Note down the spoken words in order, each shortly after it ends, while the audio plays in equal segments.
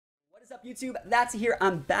What's up YouTube? That's here.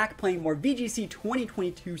 I'm back playing more VGC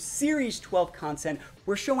 2022 Series 12 content.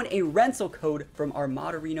 We're showing a rental code from our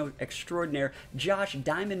Moderino extraordinaire, Josh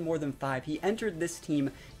Diamond More Than 5. He entered this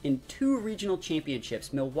team in 2 regional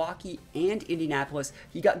championships, Milwaukee and Indianapolis.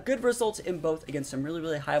 He got good results in both against some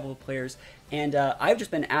really high level players. And I've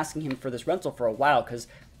just been asking him for this rental for a while because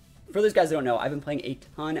for those guys that don't know, I've been playing a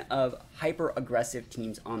ton of hyper-aggressive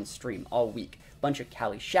teams on stream all week. Bunch of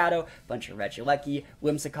Cali Shadow, bunch of Regieleki,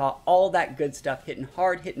 Whimsicott, all that good stuff, hitting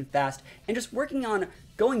hard, hitting fast, and just working on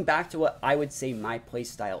going back to what I would say my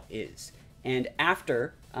playstyle is. And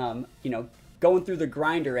after, going through the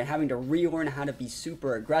grinder and having to relearn how to be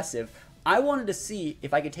super aggressive, I wanted to see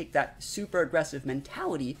if I could take that super aggressive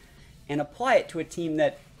mentality and apply it to a team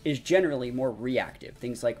that is generally more reactive.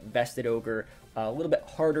 Things like Vested Ogre, a little bit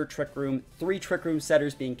harder Trick Room, 3 Trick Room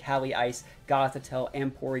setters being Cali Ice, Gothitelle,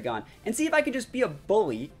 and Porygon, and see if I could just be a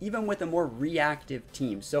bully even with a more reactive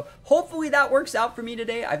team. So hopefully that works out for me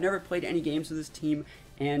today. I've never played any games with this team,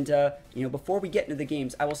 and before we get into the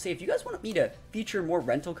games, I will say if you guys want me to feature more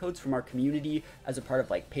rental codes from our community as a part of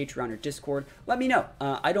like Patreon or Discord, let me know.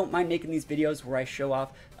 I don't mind making these videos where I show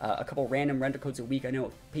off a couple random rental codes a week. I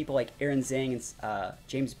know people like Aaron Zhang and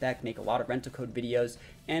James Beck make a lot of rental code videos,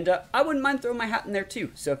 and I wouldn't mind throwing my hat in there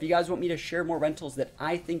too. So if you guys want me to share more rentals that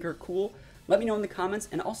I think are cool, let me know in the comments,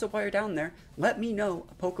 and also while you're down there, let me know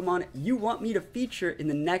a Pokemon you want me to feature in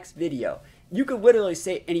the next video. You could literally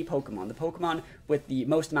say any Pokemon. The Pokemon with the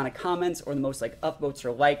most amount of comments or the most like upvotes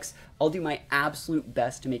or likes, I'll do my absolute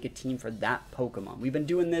best to make a team for that Pokemon. We've been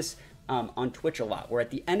doing this on Twitch a lot, where at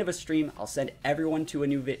the end of a stream, I'll send everyone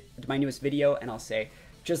to my newest video, and I'll say,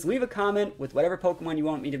 just leave a comment with whatever Pokemon you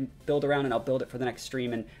want me to build around, and I'll build it for the next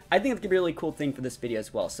stream. And I think it's going to be a really cool thing for this video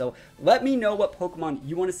as well. So let me know what Pokemon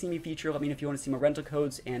you want to see me feature. Let me know if you want to see more rental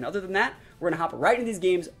codes. And other than that, we're going to hop right into these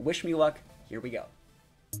games. Wish me luck. Here we go.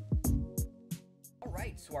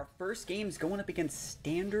 Alright, so our first game is going up against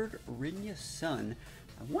Standard Rinya Sun.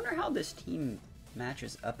 I wonder how this team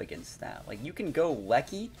matches up against that. Like, you can go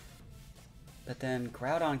Lecky, but then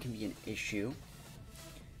Groudon can be an issue.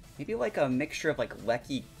 Maybe like a mixture of like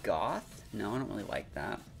Lecky Goth? No, I don't really like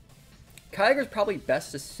that. Kyogre's probably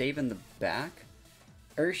best to save in the back.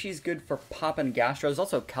 Urshi's good for popping Gastro. There's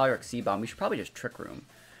also Calyrex C-Bomb. We should probably just Trick Room.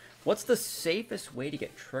 What's the safest way to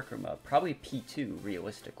get Trick Room up? Probably P2,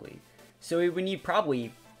 realistically. So we would need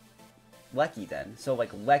probably Lecky then. So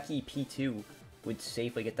like Lecky P2 would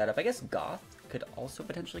safely get that up. I guess Goth could also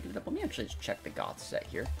potentially get it up. Let me actually just check the Goth set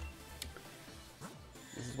here.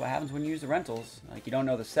 This is what happens when you use the rentals. Like, you don't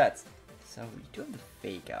know the sets. So you do have the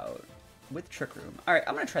Fake Out with Trick Room. Alright,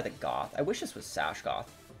 I'm going to try the Goth. I wish this was Sash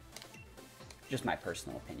Goth. Just my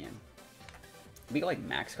personal opinion. We go like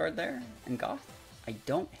Max Guard there and Goth? I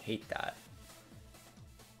don't hate that.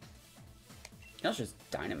 Let's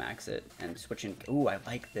just Dynamax it and switch in. Ooh, I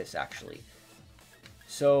like this actually.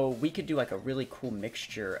 So we could do like a really cool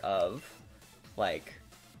mixture of like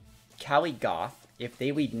Cali Goth. If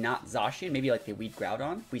they lead not Zacian, maybe like they lead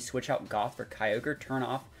Groudon, we switch out Goth for Kyogre, turn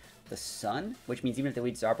off the Sun, which means even if they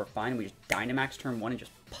lead Zarb, we're fine. We just Dynamax turn 1 and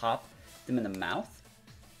just pop them in the mouth.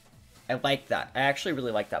 I like that. I actually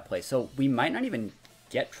really like that play. So we might not even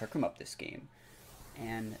get Trick Room up this game.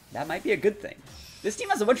 And that might be a good thing. This team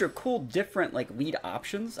has a bunch of cool, different like lead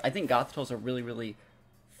options. I think Gothitelle is a really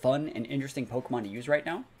fun and interesting Pokemon to use right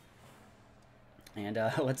now. And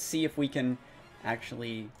let's see if we can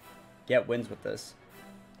actually get wins with this.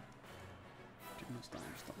 Turn this down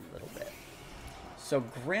just a little bit. So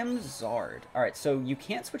Grimmzard. Alright, so you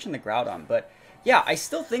can't switch in the Groudon, but yeah, I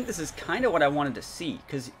still think this is kind of what I wanted to see,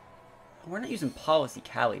 because we're not using Policy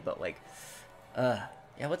Cali, but like, yeah,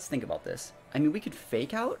 let's think about this. I mean, we could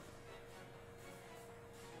Fake Out.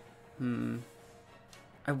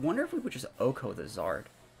 I wonder if we would just Oko the Zard.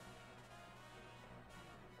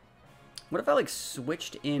 What if I, like,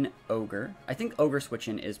 switched in Ogre? I think Ogre switch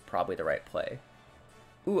in is probably the right play.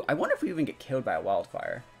 Ooh, I wonder if we even get killed by a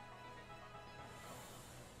Wildfire.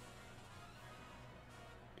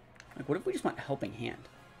 Like, what if we just went Helping Hand?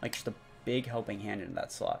 Like, just a big Helping Hand into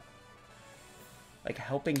that slot. Like,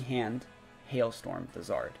 Helping Hand, Hailstorm, the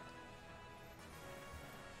Zard.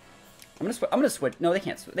 I'm gonna switch. No, they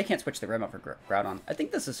can't switch the Grim up for Groudon. I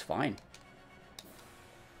think this is fine.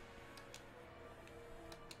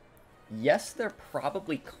 Yes, they're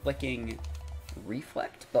probably clicking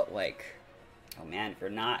Reflect, but like, oh man, if you're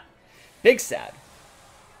not, big sad.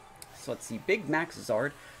 So let's see, big Max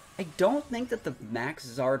Zard. I don't think that the Max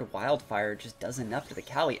Zard Wildfire just does enough to the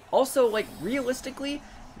Cali. Also, like, realistically,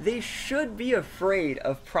 they should be afraid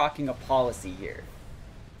of proccing a Policy here.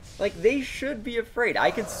 Like, they should be afraid.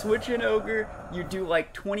 I could switch an Ogre, you do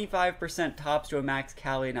like 25% tops to a max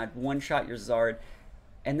Cali, and I'd one-shot your Zard,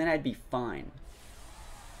 and then I'd be fine.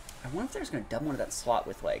 I wonder if they're just going to dump one of that slot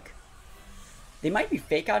with, like... They might be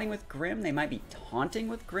fake-outing with Grim, they might be taunting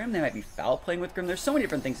with Grim, they might be foul-playing with Grim. There's so many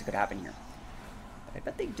different things that could happen here. But I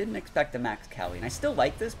bet they didn't expect the max Cali, and I still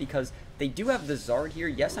like this because they do have the Zard here.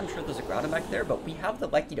 Yes, I'm sure there's a Groudon back there, but we have the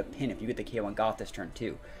Lecky to pin if you get the KO on Goth this turn,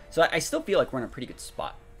 too. So I still feel like we're in a pretty good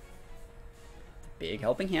spot. Big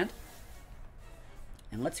helping hand.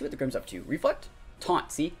 And let's see what the Grim's up to. Reflect?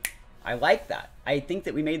 Taunt, see? I like that. I think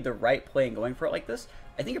that we made the right play in going for it like this.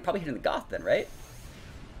 I think you're probably hitting the Goth then, right?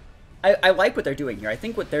 I like what they're doing here. I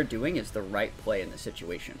think what they're doing is the right play in this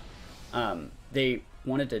situation. They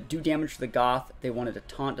wanted to do damage to the Goth. They wanted to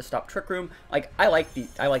taunt to stop Trick Room. Like, I like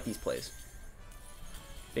these plays.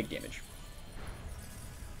 Big damage.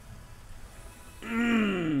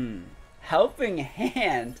 Helping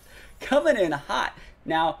hand. Coming in hot.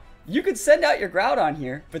 Now, you could send out your Groudon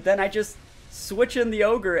here, but then I just switch in the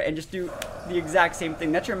Ogre and just do the exact same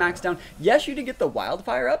thing. That's your max down. Yes, you did get the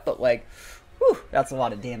Wildfire up, but like, whew, that's a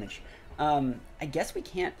lot of damage. I guess we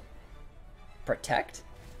can't protect.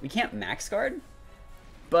 We can't max guard.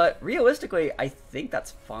 But realistically, I think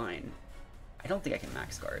that's fine. I don't think I can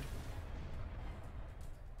max guard.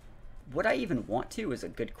 Would I even want to is a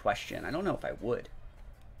good question. I don't know if I would.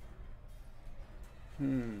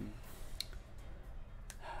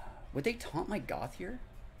 Would they taunt my Goth here?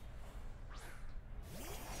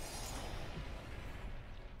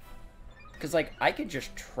 Because, like, I could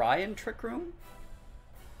just try and Trick Room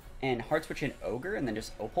and hard switch in Ogre and then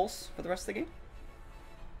just Opulse for the rest of the game.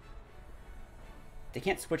 They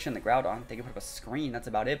can't switch in the Groudon. They can put up a screen. That's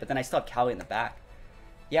about it. But then I still have Cali in the back.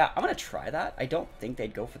 Yeah, I'm going to try that. I don't think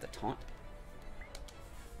they'd go for the taunt.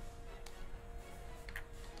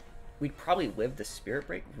 We'd probably live the Spirit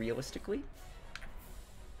Break, realistically.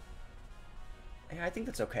 Yeah, I think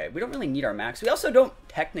that's okay. We don't really need our max. We also don't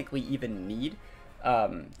technically even need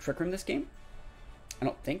Trick Room this game. I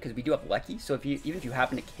don't think, because we do have Lecky. So if even if you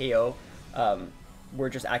happen to KO, we're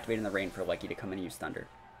just activating the rain for Lecky to come in and use Thunder.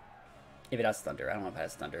 If it has Thunder. I don't know if it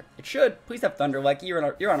has Thunder. It should. Please have Thunder, Lecky.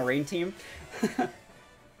 You're on a rain team.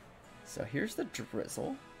 So here's the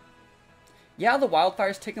Drizzle. Yeah, the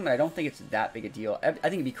Wildfire's ticking, but I don't think it's that big a deal. I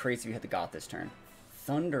think it'd be crazy if you hit the Goth this turn.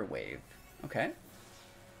 Thunder Wave. Okay.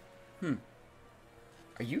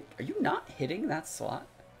 Are you not hitting that slot?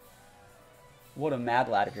 What a mad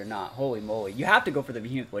lad if you're not. Holy moly. You have to go for the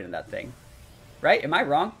Behemoth Blade in that thing. Right? Am I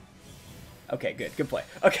wrong? Okay, good. Good play.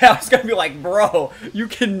 Okay, I was going to be like, bro, you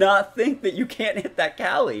cannot think that you can't hit that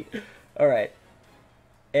Cali. All right.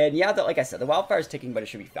 And yeah, like I said, the Wildfire is ticking, but it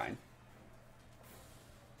should be fine.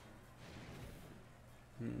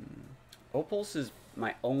 Opulse is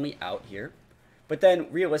my only out here. But then,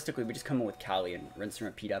 realistically, we just come in with Cali and rinse and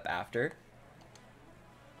repeat up after.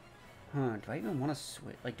 Do I even want to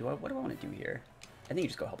switch? Like, what do I want to do here? I think you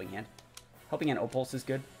just go Helping Hand. Helping Hand Opulse is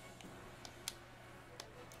good.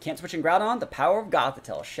 Can't switch in Groudon. The power of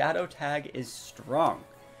Gothitelle. Shadow Tag is strong.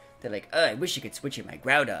 They're like, I wish you could switch in my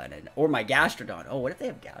Groudon or my Gastrodon. Oh, what if they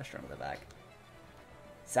have Gastrodon in the back?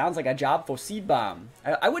 Sounds like a job for Seed Bomb.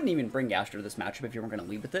 I wouldn't even bring Gastro to this matchup if you weren't going to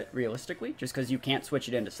lead with it, realistically, just because you can't switch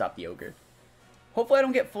it in to stop the Ogre. Hopefully I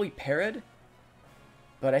don't get fully parried,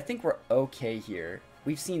 but I think we're okay here.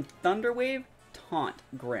 We've seen Thunder Wave, Taunt,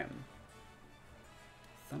 Grim.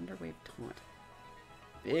 Thunder Wave, Taunt.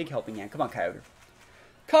 Big Helping Hand. Come on, Kyogre.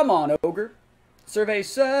 Come on, Ogre. Survey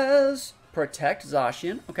says protect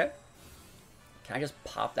Zacian. Okay. Can I just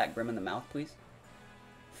pop that Grim in the mouth, please?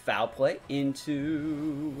 Foul play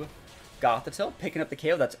into Gothitelle. Picking up the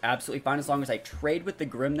KO. That's absolutely fine as long as I trade with the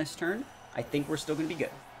Grim this turn. I think we're still going to be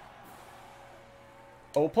good.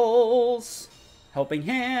 Opals. Helping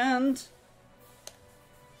Hand.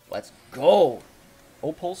 Let's go.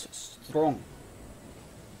 Opals strong.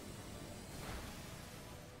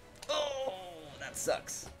 Oh, that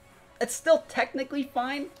sucks. It's still technically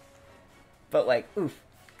fine, but like, oof,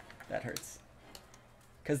 that hurts.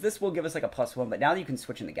 Because this will give us like a +1, but now you can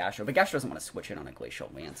switch in the Gastro. But Gastro doesn't want to switch in on a Glacial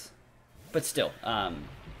Lance. But still, I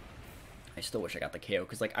still wish I got the KO,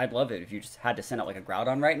 because like, I'd love it if you just had to send out like a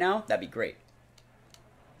Groudon right now. That'd be great.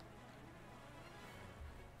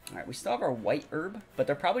 Alright, we still have our White Herb, but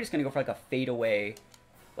they're probably just going to go for like a Fade Away.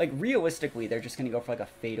 Like, realistically, they're just going to go for like a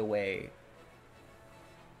Fade Away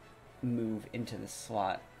move into the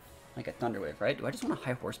slot. Like a Thunder Wave, right? Do I just want a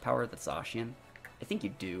high horsepower that's Zacian? I think you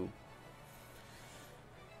do.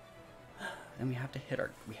 Then we have to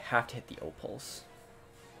hit the Opulse.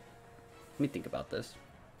 Let me think about this.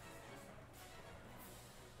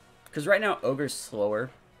 Because right now, Ogre's slower.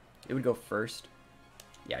 It would go first.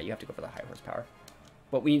 Yeah, you have to go for the high horsepower.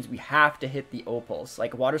 What means we have to hit the opals.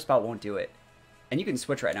 Like, Water Spout won't do it. And you can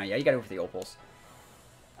switch right now. Yeah, you gotta go for the opals.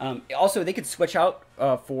 Also, they could switch out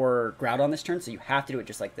for Groudon this turn, so you have to do it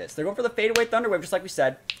just like this. They're going for the Fadeaway Thunder Wave, just like we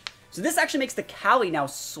said. So this actually makes the Cali now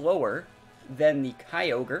slower than the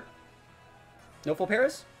Kyogre. No full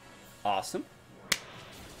paras? Awesome.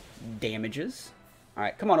 Damages.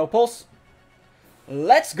 Alright, come on, Opals.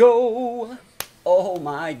 Let's go! Oh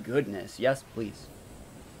my goodness. Yes, please.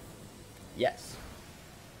 Yes.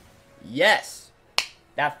 Yes!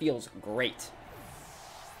 That feels great.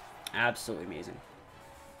 Absolutely amazing.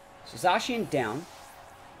 So Zacian down.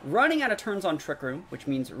 Running out of turns on Trick Room, which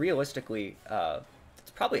means realistically,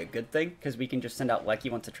 it's probably a good thing, because we can just send out Lecky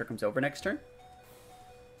once the Trick Room's over next turn.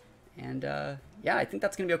 And, yeah, I think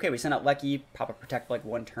that's going to be okay. We send out Lecky, pop a Protect for like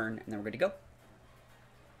 1 turn, and then we're good to go.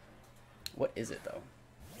 What is it, though?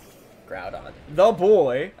 Groudon. The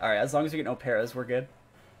boy! Alright, as long as we get no paras, we're good.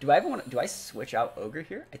 Do I switch out Ogre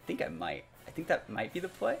here? I think I might. I think that might be the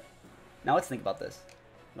play. Now let's think about this.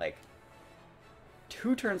 Like,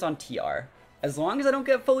 2 turns on TR. As long as I don't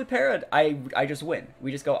get fully parried, I just win.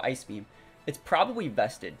 We just go Ice Beam. It's probably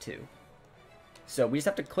vested, too. So we just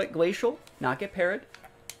have to click Glacial, not get parried.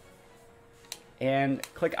 And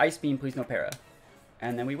click Ice Beam, please no para.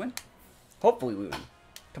 And then we win. Hopefully we win.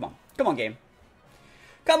 Come on. Come on, game.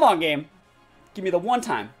 Come on, game. Give me the one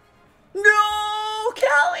time. No!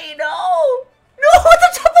 Callie, no! No!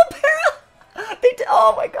 It's a double para!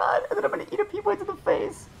 Oh my god. And then I'm gonna eat a P-point to the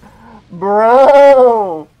face.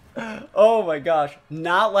 Bro! Oh my gosh.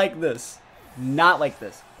 Not like this. Not like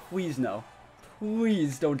this. Please no.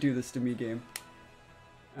 Please don't do this to me, game.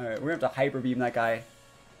 Alright, we're gonna have to Hyper Beam that guy.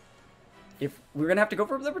 If we're gonna have to go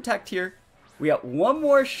for the Protect here. We got one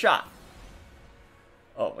more shot.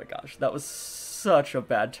 Oh my gosh, that was such a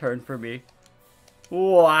bad turn for me.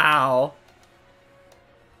 Wow.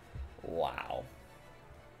 Wow.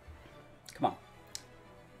 Come on.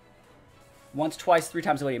 Once, twice, 3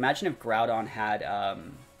 times already. Imagine if Groudon had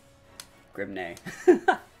Grimnay.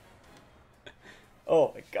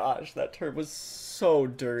 Oh my gosh, that turn was so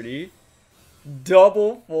dirty.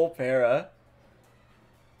 Double full para.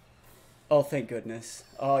 Oh, thank goodness.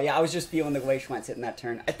 Oh, yeah, I was just feeling the Glacial Lance hitting that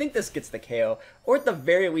turn. I think this gets the KO, or at the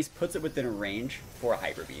very least puts it within range for a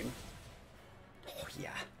Hyper Beam. Oh,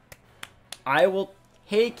 yeah. I will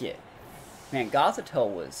take it. Man, Gothitelle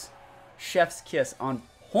was chef's kiss on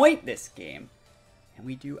point this game, and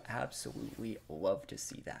we do absolutely love to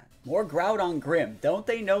see that. More Groudon Grim. Don't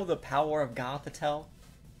they know the power of Gothitelle?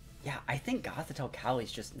 Yeah, I think Gothitelle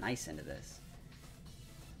Callie's just nice into this.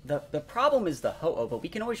 The problem is the Ho-Oh, but we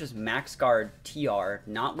can always just max guard TR,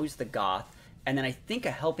 not lose the Goth, and then I think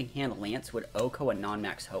a Helping Hand Lance would OHKO a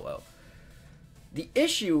non-max Ho-Oh. The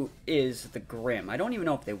issue is the Grim. I don't even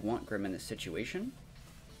know if they want Grim in this situation.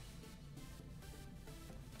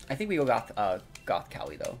 I think we go Goth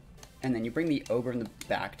Callie, though. And then you bring the Ogre in the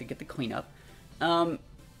back to get the cleanup. The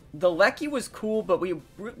Lecky was cool, but we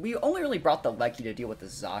only really brought the Lecky to deal with the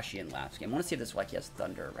Zacian last game. I want to see if this Lecky has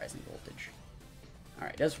Thunder or Rising Voltage.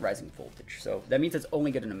 Alright, it does Rising Voltage, so that means it's only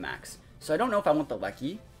good in a max. So I don't know if I want the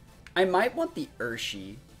Lecky. I might want the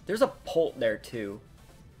Urshi. There's a Polt there, too.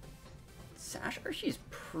 Sash Urshi's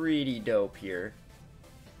pretty dope here.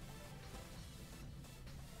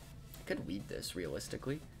 I could lead this,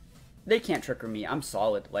 realistically. They can't Trick Room me. I'm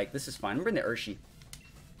solid. Like, this is fine. We're in the Urshi.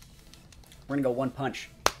 We're gonna go one punch.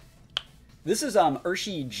 This is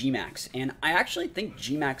Urshi G-Max, and I actually think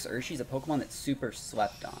G-Max Urshi is a Pokemon that's super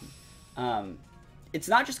slept on. It's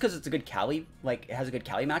not just because it's a good Cali, like, it has a good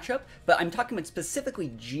Cali matchup, but I'm talking about specifically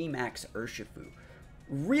G-Max Urshifu.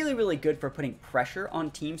 Really, really good for putting pressure on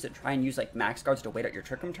teams that try and use, like, max guards to wait out your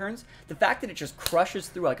Trick Room turns. The fact that it just crushes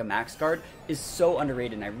through, like, a max guard is so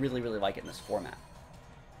underrated, and I really, really like it in this format.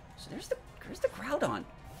 So there's the Groudon.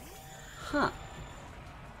 Huh.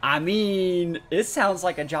 I mean, it sounds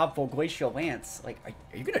like a job for Glacial Lance. Like,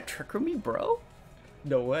 are you gonna Trick Room me, bro?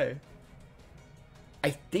 No way. I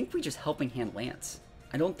think we just Helping Hand Lance.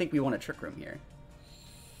 I don't think we want a Trick Room here.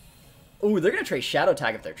 Ooh, they're gonna trace Shadow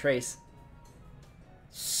Tag if they're Trace.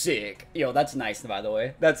 Sick. Yo, that's nice, by the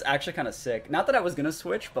way. That's actually kind of sick. Not that I was gonna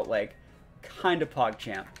switch, but like, kind of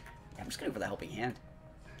PogChamp. Yeah, I'm just gonna go for the Helping Hand.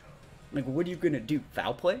 Like, what are you gonna do?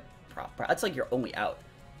 Foul play? That's like your only out.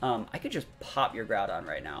 I could just pop your Groudon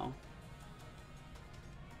right now.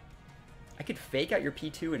 I could fake out your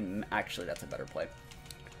P2 and actually that's a better play.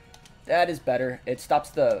 That is better. It stops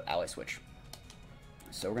the ally switch.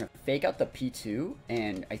 So we're going to fake out the P2,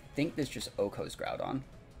 and I think this just OHKO's Groudon.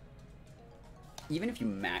 Even if you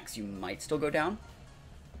max, you might still go down.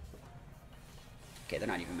 Okay, they're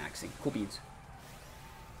not even maxing. Cool beans.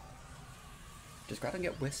 Does Groudon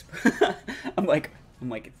get Wisp? I'm like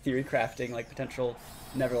theory crafting like potential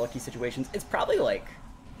never lucky situations. It's probably like,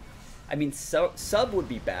 I mean, sub would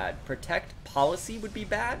be bad. Protect policy would be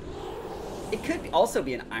bad. It could also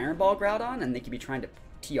be an Iron Ball Groudon, and they could be trying to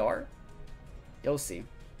TR. You'll see.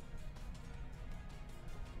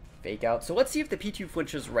 Fake out. So let's see if the P2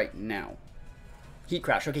 flinches right now. Heat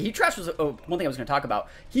Crash. Okay, Heat Crash was one thing I was going to talk about.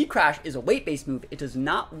 Heat Crash is a weight-based move. It does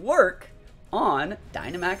not work on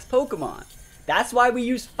Dynamax Pokemon. That's why we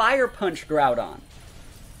use Fire Punch Groudon.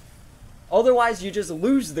 Otherwise, you just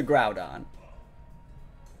lose the Groudon.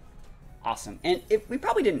 Awesome. And we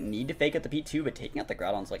probably didn't need to fake out the P2, but taking out the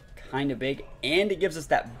Groudon's like kind of big, and it gives us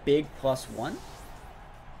that big +1.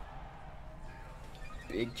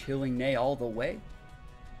 Big Chilling Neigh all the way.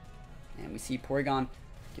 And we see Porygon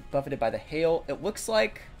get buffeted by the hail. It looks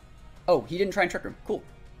like... Oh, he didn't try and Trick Room. Cool.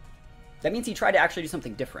 That means he tried to actually do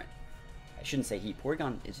something different. I shouldn't say he.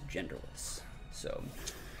 Porygon is genderless. So,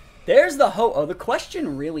 there's the Ho-Oh. The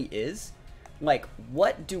question really is, like,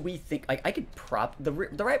 what do we think? Like, I could the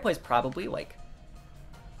right play is probably, like...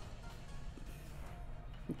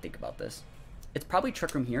 Think about this. It's probably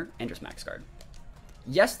Trick Room here and just Max Guard.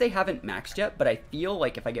 Yes, they haven't maxed yet, but I feel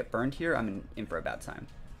like if I get burned here, I'm in for a bad time.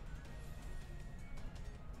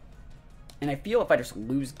 And I feel if I just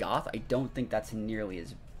lose Goth, I don't think that's nearly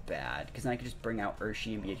as bad. Because then I could just bring out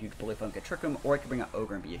Urshi and be a huge bully if I don't get Trick Room, or I could bring out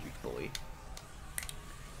Ogre and be a huge bully.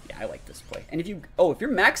 Yeah, I like this play. And if you're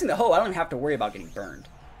maxing the Ho, I don't even have to worry about getting burned.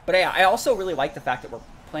 But I also really like the fact that we're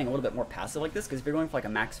playing a little bit more passive like this, because if you're going for like a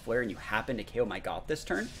Max Flare and you happen to KO my Goth this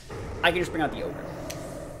turn, I can just bring out the Ogre.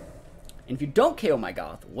 And if you don't KO my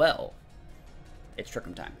Goth, well, it's Trick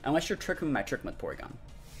Room time. Unless you're Trick Room my Trick Room with Porygon.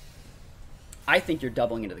 I think you're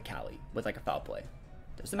doubling into the Cali with like a foul play.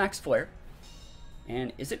 There's the Max Flare.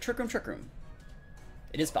 And is it Trick Room, Trick Room?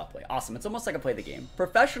 It is foul play. Awesome. It's almost like a play the game.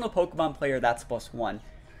 Professional Pokemon player, that's +1.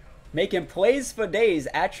 Making plays for days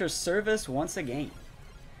at your service once again.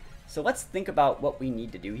 So let's think about what we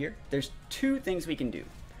need to do here. There's two things we can do.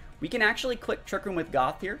 We can actually click Trick Room with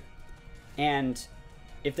Goth here. And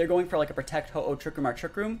if they're going for like a Protect, Ho-Oh, Trick Room, or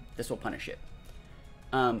Trick Room, this will punish it.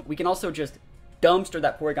 We can also just dumpster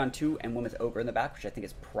that Porygon 2 and win with Ogre in the back, which I think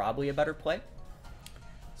is probably a better play.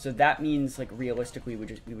 So that means, like, realistically,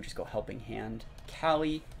 we would just go Helping Hand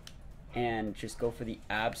Cali and just go for the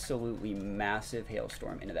absolutely massive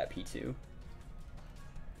Hailstorm into that P2.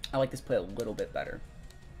 I like this play a little bit better.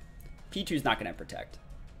 P2's not going to protect.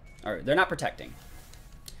 Or, they're not protecting.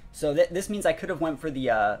 So this means I could have went for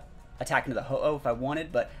the attack into the Ho-Oh if I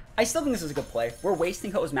wanted, but I still think this is a good play. We're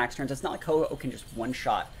wasting Ho-Oh's max turns. It's not like Ho-Oh can just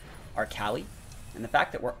one-shot our Cali. And the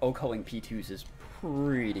fact that we're OHKOing P2s is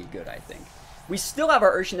pretty good, I think. We still have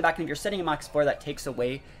our Urshi in the back, and if you're setting a Max Flare, that takes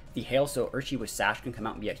away the Hail, so Urshi with Sash can come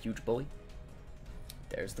out and be a huge bully.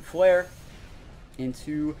 There's the Flare.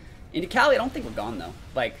 Into Cali. I don't think we're gone, though.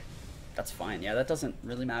 Like, that's fine. Yeah, that doesn't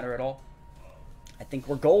really matter at all. I think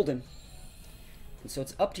we're golden. And so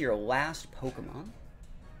it's up to your last Pokemon.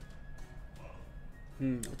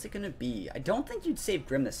 What's it going to be? I don't think you'd save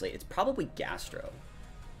Grim this late. It's probably Gastro.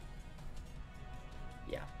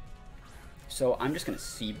 Yeah. So I'm just going to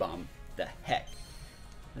C-Bomb the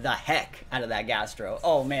heck out of that Gastro.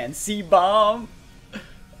 Oh, man. C-Bomb.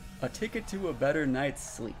 A ticket to a better night's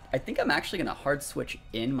sleep. I think I'm actually going to hard switch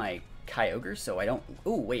in my Kyogre, so I don't...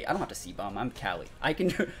 Oh, wait. I don't have to C-Bomb. I'm Cali. I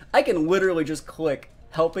can literally just click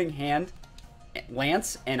Helping Hand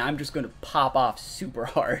Lance, and I'm just going to pop off super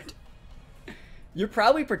hard. You're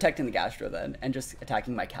probably protecting the Gastro then, and just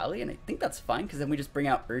attacking my Cali, and I think that's fine, because then we just bring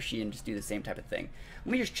out Urshi and just do the same type of thing.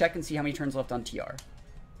 Let me just check and see how many turns left on TR.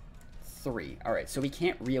 3. Alright, so we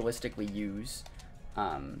can't realistically use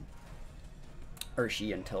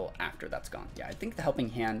Urshi until after that's gone. Yeah, I think the Helping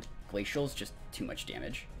Hand Glacial is just too much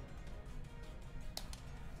damage.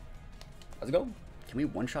 Let's go. Can we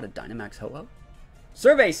one-shot a Dynamax Ho-Oh?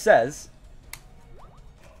 Survey says...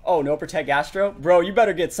 Oh, no Protect Gastro? Bro, you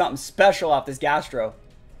better get something special off this Gastro.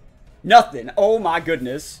 Nothing. Oh my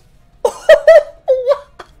goodness. We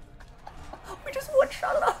just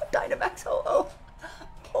one-shotted off a Dynamax Ho-Oh.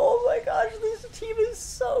 Oh my gosh, this team is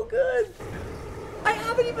so good. I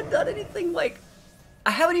haven't even done anything like... I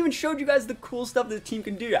haven't even showed you guys the cool stuff that the team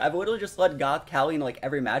can do. I've literally just let Goth Cali in like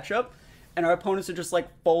every matchup, and our opponents are just like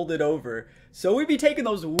folded over. So we'd be taking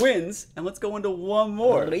those wins, and let's go into one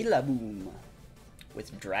more. Boom.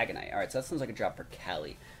 With Dragonite. Alright, so that sounds like a job for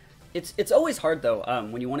Cali. It's always hard, though,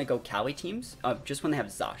 when you want to go Cali teams, just when they have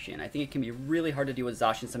Zacian. I think it can be really hard to deal with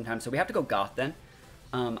Zacian sometimes, so we have to go Goth then.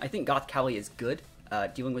 I think Goth Cali is good,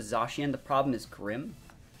 dealing with Zacian. The problem is Grim.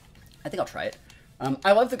 I think I'll try it.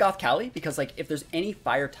 I love the Goth Kali because, like, if there's any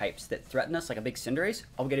fire types that threaten us, like a big Cinderace,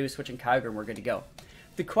 all we gotta do is switch in Kyogre and we're good to go.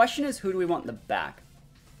 The question is, who do we want in the back?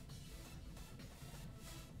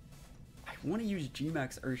 I want to use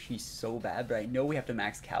G-Max Urshi so bad, but I know we have to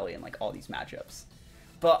max Kali in, like, all these matchups.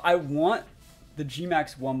 But I want the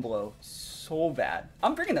G-Max Wumblow so bad.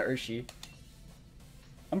 I'm bringing the Urshi.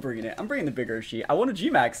 I'm bringing it. I'm bringing the big Urshi. I want to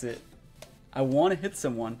G-Max it. I want to hit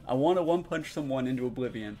someone. I want to one-punch someone into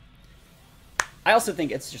oblivion. I also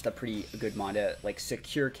think it's just a pretty good mod to, like,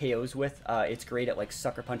 secure KOs with. It's great at, like,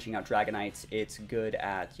 sucker punching out Dragonites. It's good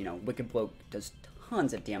at, you know, Wicked Blow does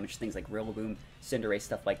tons of damage, things like Rillaboom, Cinderace,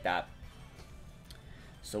 stuff like that.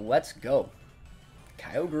 So let's go.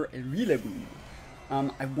 Kyogre and Rillaboom.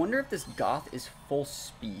 I wonder if this Goth is full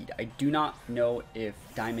speed. I do not know if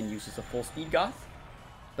Diamond uses a full speed Goth,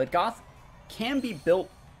 but Goth can be built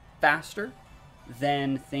faster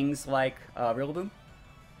than things like Rillaboom.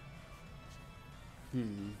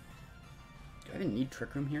 Do I even need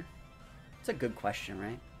Trick Room here? It's a good question,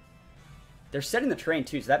 right? They're setting the terrain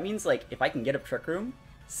too, so that means, like, if I can get a Trick Room,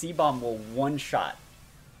 C-Bomb will one-shot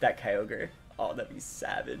that Kyogre. Oh, that'd be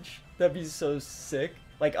savage. That'd be so sick.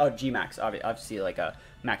 Like, oh, G-Max, obviously, like a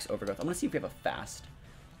max overgrowth. I'm gonna see if we have a fast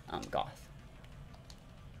Goth.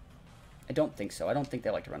 I don't think so. I don't think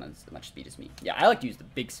they like to run as much speed as me. Yeah, I like to use the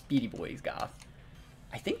big speedy boys Goth.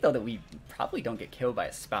 I think, though, that we probably don't get killed by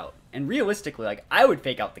a Spout. And realistically, like, I would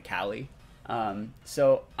fake out the Kali.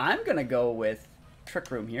 So I'm going to go with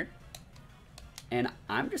Trick Room here. And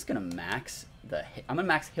I'm just going to max the... I'm going to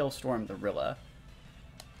max Hailstorm the Rilla.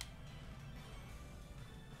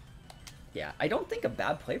 Yeah, I don't think a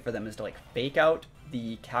bad play for them is to, like, fake out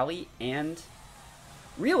the Kali. And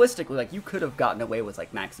realistically, like, you could have gotten away with,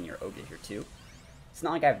 like, maxing your Oga here, too. It's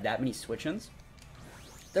not like I have that many switch-ins.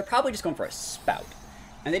 They're probably just going for a Spout.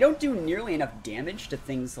 And they don't do nearly enough damage to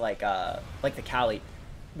things like the Kali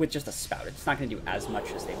with just a Spout. It's not going to do as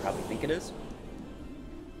much as they probably think it is.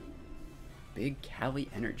 Big Kali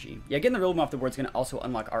energy. Yeah, getting the Rillaboom off the board is going to also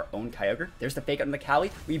unlock our own Kyogre. There's the fake out on the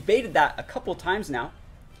Kali. We baited that a couple times now.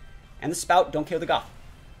 And the Spout don't kill the Goth.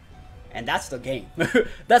 And that's the game.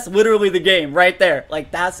 That's literally the game right there.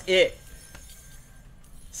 Like, that's it.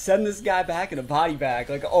 Send this guy back in a body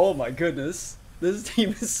bag. Like, oh my goodness. This team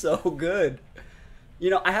is so good. You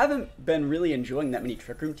know, I haven't been really enjoying that many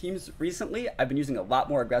Trick Room teams recently. I've been using a lot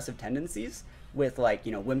more aggressive tendencies with, like,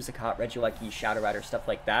 you know, Whimsicott, Regieleki, Shadow Rider, stuff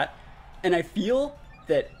like that. And I feel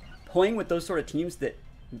that playing with those sort of teams that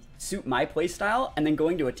suit my playstyle and then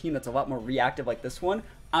going to a team that's a lot more reactive like this one,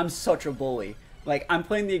 I'm such a bully. Like, I'm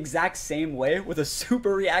playing the exact same way with a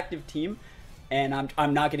super reactive team, and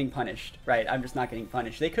I'm not getting punished, right? I'm just not getting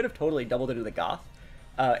punished. They could have totally doubled into the Goth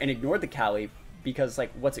and ignored the Kali because,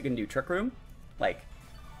 like, what's it going to do? Trick Room? Like,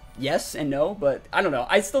 yes and no, but I don't know.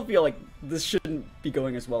 I still feel like this shouldn't be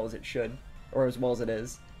going as well as it should, or as well as it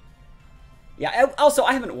is. Yeah, also,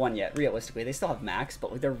 I haven't won yet, realistically. They still have max,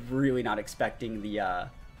 but like, they're really not expecting the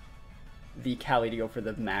Kali to go for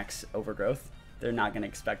the max overgrowth. They're not going to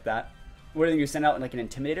expect that. What do you think, you send out like an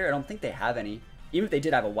Intimidator? I don't think they have any. Even if they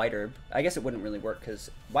did have a White Herb, I guess it wouldn't really work, because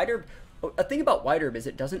White Herb... A thing about White Herb is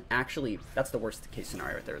it doesn't actually... That's the worst case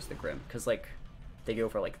scenario right there, is the Grim, because, like, they go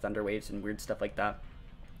for, like, Thunder Waves and weird stuff like that.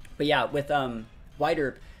 But yeah, with White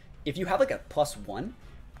Herb, if you have, like, a +1,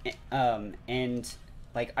 and,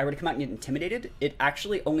 like, I were to come out and get Intimidated, it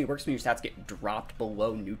actually only works when your stats get dropped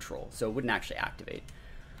below neutral, so it wouldn't actually activate.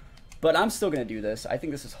 But I'm still going to do this. I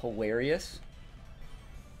think this is hilarious.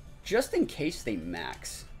 Just in case they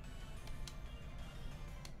max.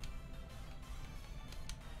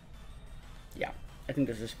 Yeah, I think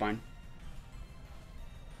this is fine.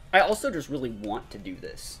 I also just really want to do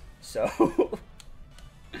this, so...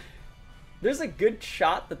 There's a good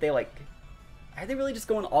shot that they, like... Are they really just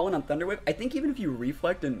going all in on Thunder Wave? I think even if you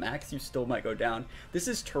reflect and max, you still might go down. This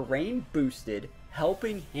is terrain boosted,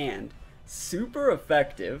 helping hand, super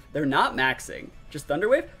effective. They're not maxing. Just Thunder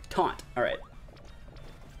Wave, taunt. All right.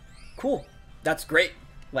 Cool. That's great.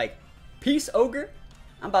 Like, peace, Ogre.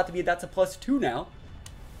 I'm about to be that's a +2 now.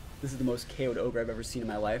 This is the most KO'd Ogre I've ever seen in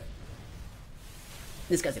my life.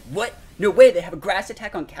 This guy's like, what? No way, they have a grass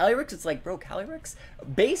attack on Calyrex? It's like, bro, Calyrex?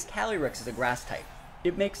 Base Calyrex is a grass type.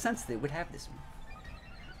 It makes sense they would have this one.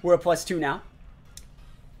 We're a +2 now.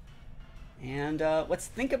 And let's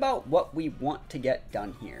think about what we want to get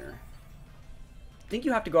done here. I think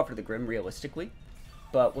you have to go after the Grim realistically,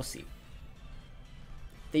 but we'll see.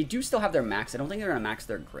 They do still have their max. I don't think they're going to max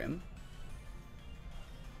their Grim.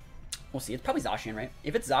 We'll see. It's probably Zacian, right?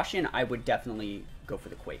 If it's Zacian, I would definitely go for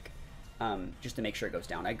the Quake. Just to make sure it goes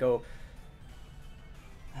down. I go...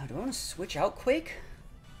 do I want to switch out Quake?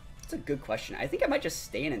 That's a good question. I think I might just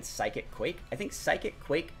stay in Psychic Quake. I think Psychic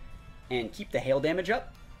Quake and keep the hail damage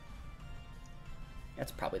up.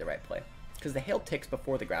 That's probably the right play. Because the hail ticks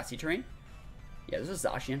before the grassy terrain. Yeah, this is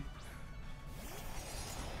Zacian.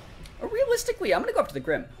 Realistically, I'm going to go up to the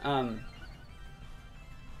Grim. Let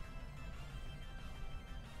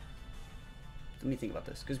me think about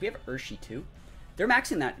this. Because we have Urshi too. They're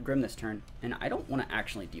maxing that Grim this turn. And I don't want to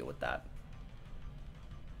actually deal with that.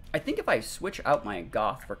 I think if I switch out my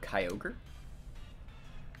Goth for Kyogre.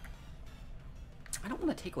 I don't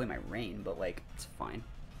want to take away my Rain, but like, it's fine.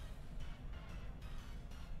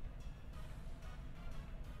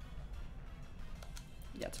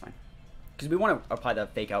 Yeah, it's fine. Because we want to apply the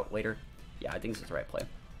Fake Out later. Yeah, I think this is the right play.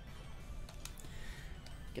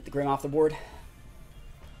 Get the Grim off the board.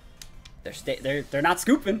 They're not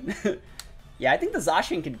scooping. Yeah, I think the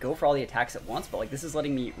Zacian could go for all the attacks at once, but like this is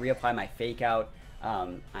letting me reapply my Fake Out.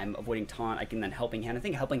 I'm avoiding Taunt. I can then Helping Hand. I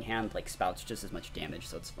think Helping Hand like spouts just as much damage,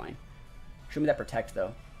 so it's fine. Show me that Protect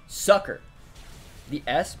though. Sucker. The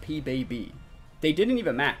SP baby. They didn't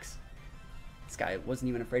even max. This guy wasn't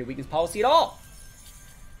even afraid of weakness policy at all.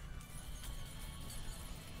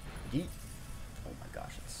 Yeet. Oh my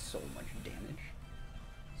gosh, that's so much damage.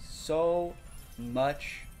 So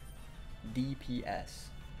much DPS.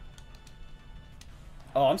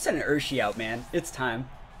 Oh, I'm sending Urshi out, man. It's time.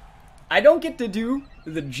 I don't get to do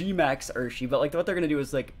the G-Max Urshi, but like what they're gonna do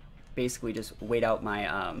is like basically just wait out my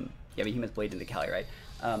yeah, Behemoth Blade into Cali, right?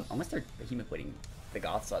 Unless they're Behemoth Blading the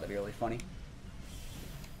Goth slot, that'd be really funny.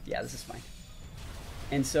 Yeah, this is fine.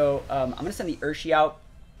 And so I'm gonna send the Urshi out,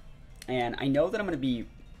 and I know that I'm gonna be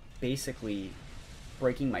basically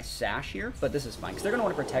breaking my Sash here, but this is fine because they're gonna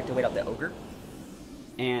want to protect and wait out the Ogre,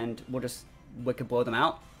 and we'll just Wicked Blow them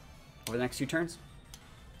out over the next 2 turns.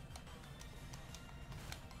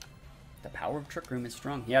 The power of Trick Room is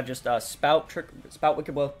strong. Yeah, just spout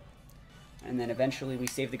Wicked Blow. And then eventually we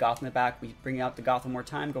save the Goth in the back. We bring out the Goth one more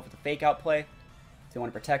time, go for the Fake Out play. If they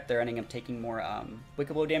want to protect, they're ending up taking more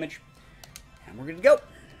Wicked Blow damage. And we're good to go.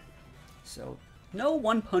 So, no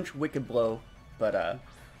one-punch Wicked Blow, but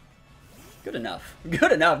good enough.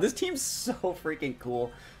 Good enough. This team's so freaking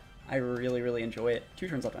cool. I really, really enjoy it. 2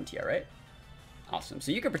 turns left on TR, right? Awesome.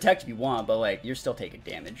 So you can protect if you want, but like you're still taking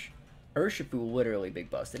damage. Urshifu literally big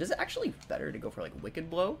busted. Is it actually better to go for like Wicked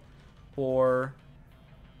Blow? Or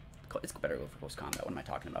it's better to go for close combat. What am I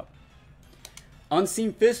talking about?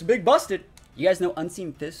 Unseen Fist big busted. You guys know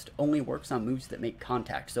Unseen Fist only works on moves that make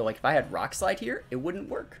contact. So like if I had Rock Slide here, it wouldn't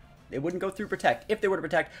work. It wouldn't go through Protect. If they were to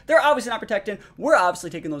Protect, they're obviously not protecting. We're obviously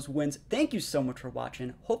taking those wins. Thank you so much for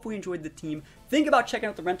watching. Hopefully you enjoyed the team. Think about checking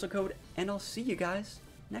out the rental code, and I'll see you guys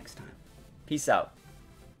next time. Peace out.